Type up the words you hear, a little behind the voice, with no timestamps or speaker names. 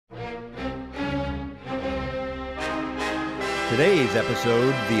Today's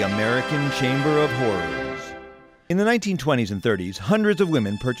episode, The American Chamber of Horrors. In the 1920s and 30s, hundreds of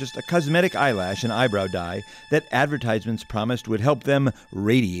women purchased a cosmetic eyelash and eyebrow dye that advertisements promised would help them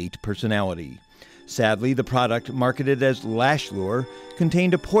radiate personality. Sadly, the product, marketed as Lash Lure,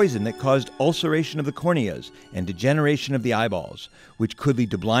 contained a poison that caused ulceration of the corneas and degeneration of the eyeballs, which could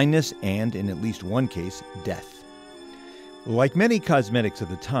lead to blindness and, in at least one case, death. Like many cosmetics of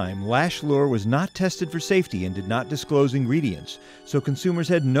the time, Lash Lure was not tested for safety and did not disclose ingredients, so consumers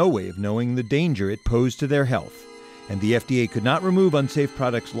had no way of knowing the danger it posed to their health. And the FDA could not remove unsafe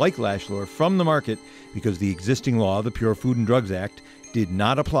products like Lash Lure from the market because the existing law, the Pure Food and Drugs Act, did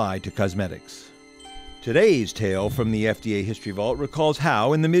not apply to cosmetics. Today's tale from the FDA History Vault recalls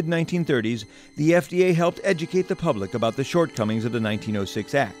how, in the mid-1930s, the FDA helped educate the public about the shortcomings of the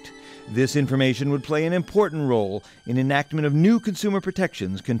 1906 Act. This information would play an important role in enactment of new consumer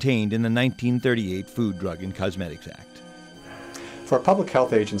protections contained in the 1938 Food, Drug, and Cosmetics Act. For a public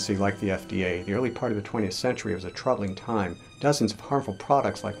health agency like the FDA, the early part of the 20th century was a troubling time. Dozens of harmful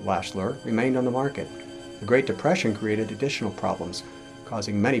products like Lash Lure remained on the market. The Great Depression created additional problems,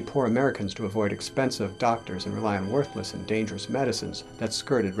 causing many poor Americans to avoid expensive doctors and rely on worthless and dangerous medicines that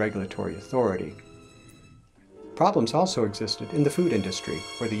skirted regulatory authority. Problems also existed in the food industry,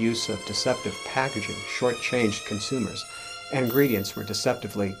 where the use of deceptive packaging shortchanged consumers, and ingredients were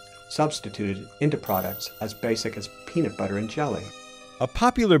deceptively substituted into products as basic as peanut butter and jelly. A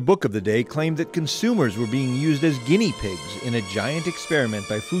popular book of the day claimed that consumers were being used as guinea pigs in a giant experiment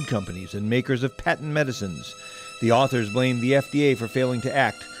by food companies and makers of patent medicines. The authors blamed the FDA for failing to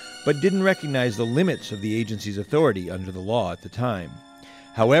act, but didn't recognize the limits of the agency's authority under the law at the time.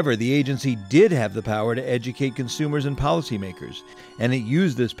 However, the agency did have the power to educate consumers and policymakers, and it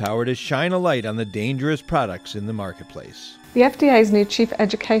used this power to shine a light on the dangerous products in the marketplace. The FDA's new Chief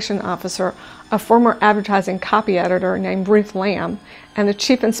Education Officer, a former advertising copy editor named Ruth Lamb, and the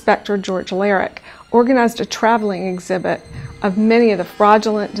Chief Inspector, George Larrick, organized a traveling exhibit of many of the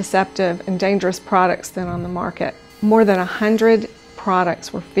fraudulent, deceptive, and dangerous products then on the market. More than 100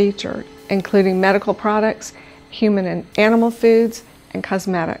 products were featured, including medical products, human and animal foods, and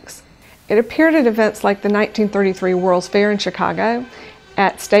cosmetics. It appeared at events like the 1933 World's Fair in Chicago,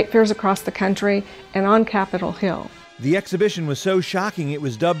 at state fairs across the country, and on Capitol Hill. The exhibition was so shocking it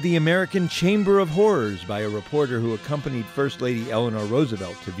was dubbed the American Chamber of Horrors by a reporter who accompanied First Lady Eleanor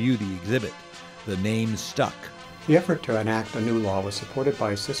Roosevelt to view the exhibit. The name stuck. The effort to enact a new law was supported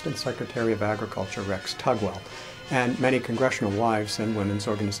by Assistant Secretary of Agriculture Rex Tugwell and many congressional wives and women's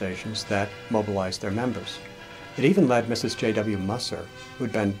organizations that mobilized their members. It even led Mrs. J.W. Musser, who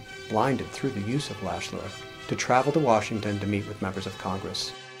had been blinded through the use of Lash Lure, to travel to Washington to meet with members of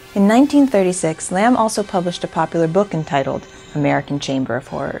Congress. In 1936, Lamb also published a popular book entitled American Chamber of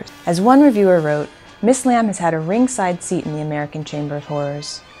Horrors. As one reviewer wrote, Miss Lamb has had a ringside seat in the American Chamber of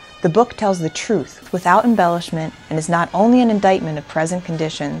Horrors. The book tells the truth without embellishment and is not only an indictment of present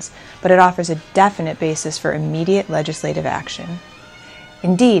conditions, but it offers a definite basis for immediate legislative action.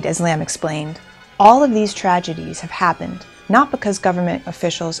 Indeed, as Lamb explained, all of these tragedies have happened not because government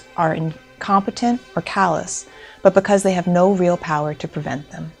officials are incompetent or callous, but because they have no real power to prevent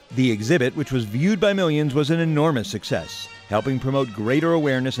them. The exhibit, which was viewed by millions, was an enormous success, helping promote greater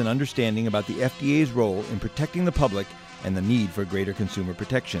awareness and understanding about the FDA's role in protecting the public and the need for greater consumer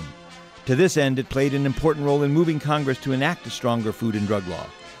protection. To this end, it played an important role in moving Congress to enact a stronger food and drug law,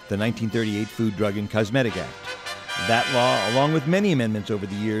 the 1938 Food, Drug, and Cosmetic Act. That law, along with many amendments over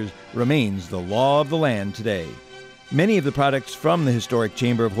the years, remains the law of the land today. Many of the products from the historic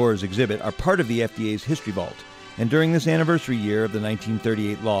Chamber of Horrors exhibit are part of the FDA's History Vault, and during this anniversary year of the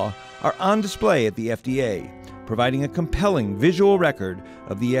 1938 law are on display at the FDA, providing a compelling visual record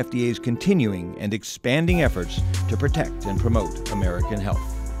of the FDA's continuing and expanding efforts to protect and promote American health.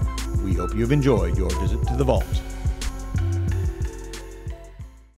 We hope you've enjoyed your visit to the vault.